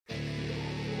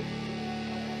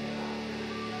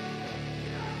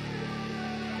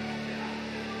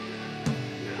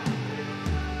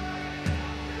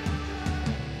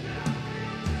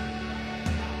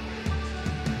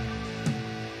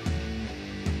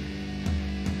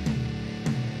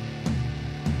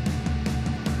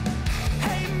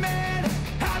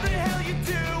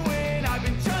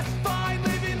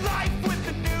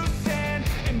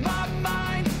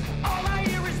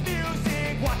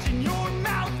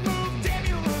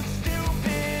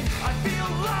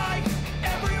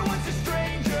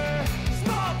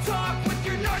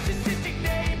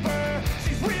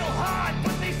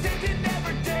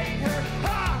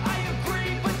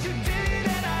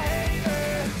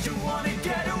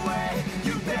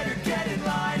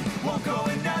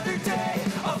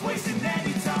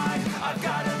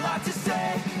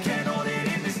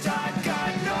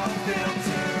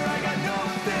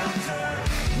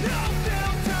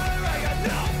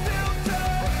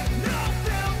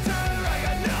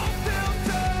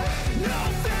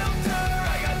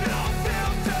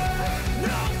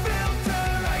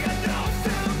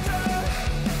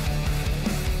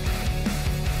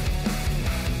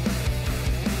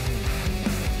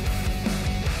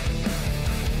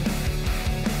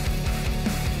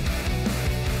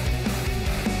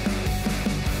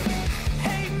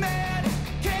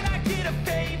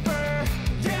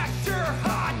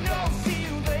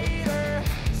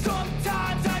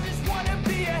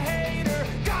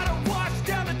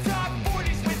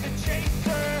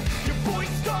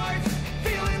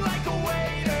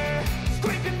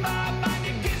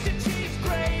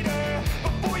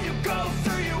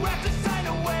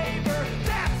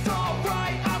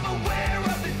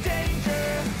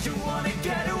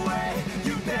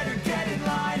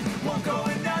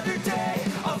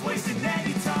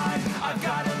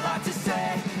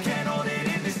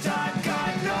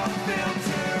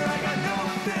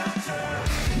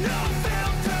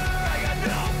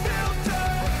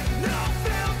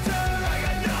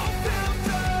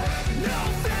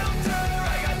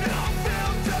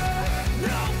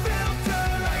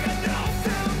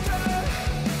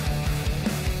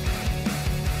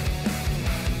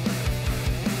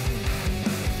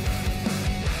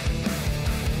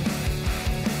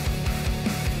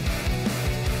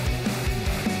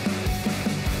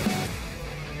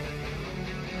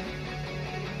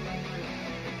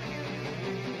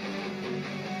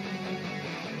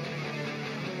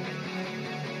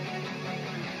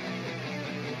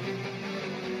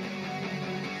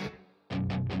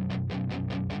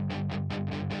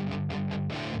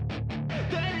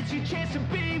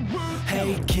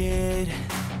Hey kid,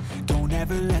 don't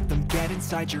ever let them get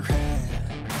inside your head.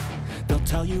 They'll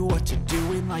tell you what to do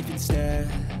in life instead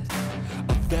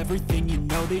of everything you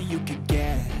know that you could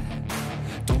get.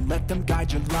 Don't let them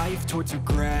guide your life towards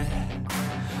regret.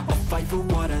 I'll fight for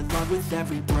what I love with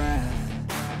every breath.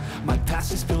 My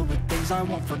past is filled with things I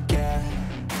won't forget.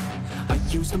 I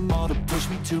use them all to push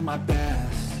me to my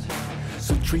best.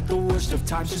 So treat the worst of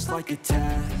times just like a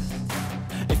test.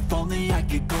 If only I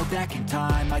could go back in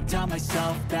time, I'd tell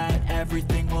myself that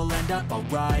everything will end up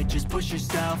alright. Just push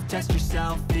yourself, test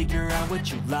yourself, figure out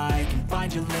what you like, and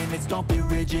find your limits, don't be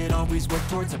rigid, always work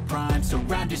towards a prime.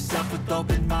 Surround yourself with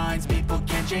open minds, people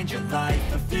can change your life.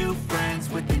 A few friends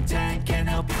with intent can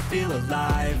help you feel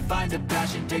alive. Find a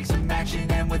passion, take some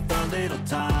action, and with a little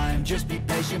time, just be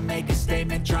patient, make a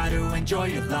statement, try to enjoy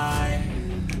your life.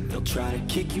 They'll try to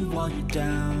kick you while you're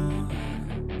down.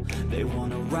 They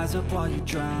wanna rise up while you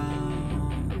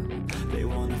drown. They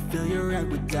wanna fill your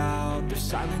head with doubt. They're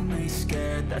silently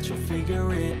scared that you'll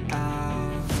figure it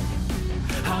out.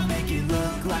 I'll make it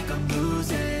look like I'm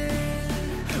losing,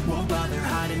 won't bother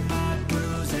hiding my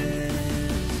bruises.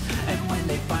 And when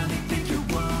they finally think you're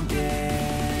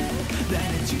wounded,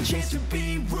 then it's your chance to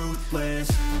be ruthless.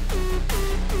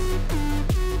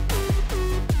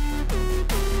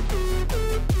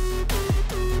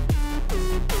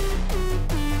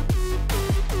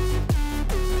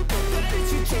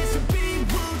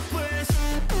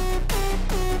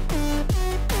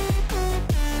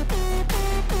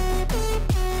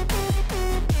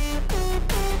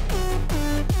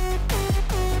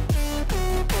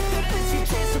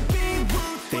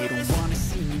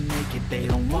 They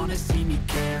don't wanna see me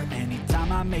care.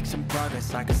 Anytime I make some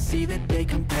progress, I can see that they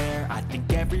compare. I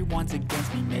think everyone's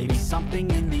against me, maybe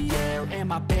something in the air. Am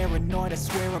I paranoid? I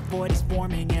swear a void is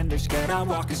forming and they're scared I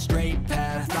walk a straight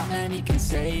path. Not many can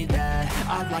say that.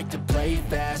 I like to play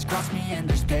fast, cross me and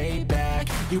there's payback.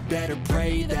 You better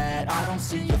pray that I don't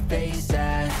see your face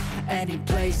at any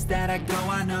place that I go.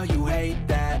 I know you hate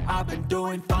that. I've been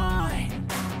doing fine,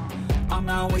 I'm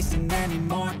not wasting any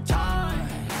more time.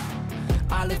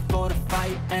 I live for the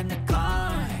fight and the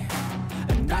climb,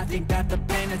 and I think that the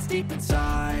pain that's deep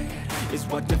inside is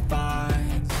what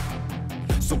defines.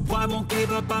 So I won't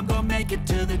give up, I'm gonna make it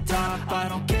to the top. I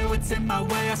don't care what's in my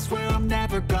way, I swear I'm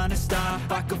never gonna stop.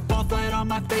 I could fall flat on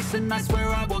my face and I swear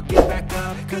I will get back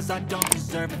up, cause I don't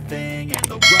deserve a thing and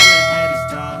the road ahead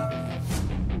is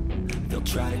tough. They'll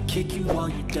try to kick you while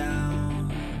you're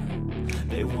down.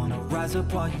 They wanna rise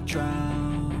up while you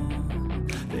drown.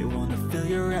 They wanna fill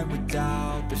your head with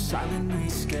doubt. They're silently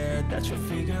scared that you'll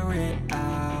figure it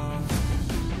out.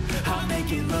 I'll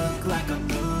make it look like I'm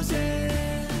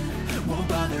losing, won't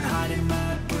bother hiding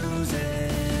my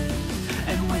bruises.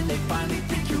 And when they finally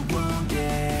think you're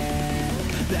wounded,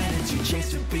 then it's your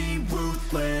chance to be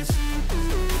ruthless.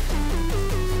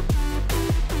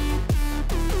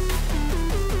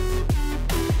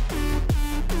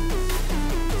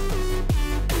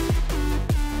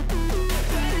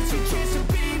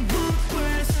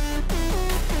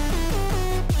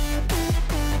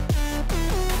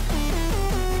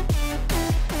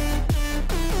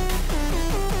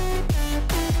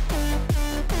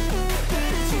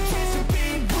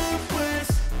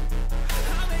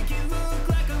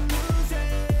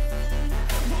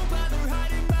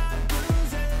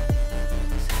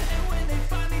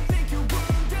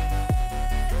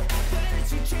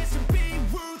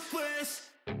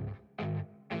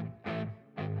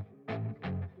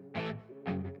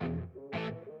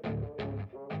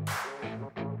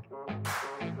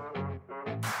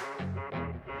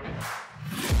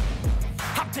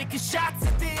 Taking shots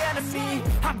at the enemy,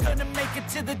 I'm gonna make it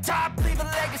to the top, leave a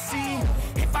legacy.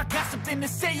 If I got something to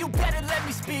say, you better let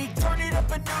me speak. Turn it up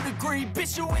a new degree,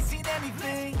 bitch, you ain't seen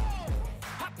anything.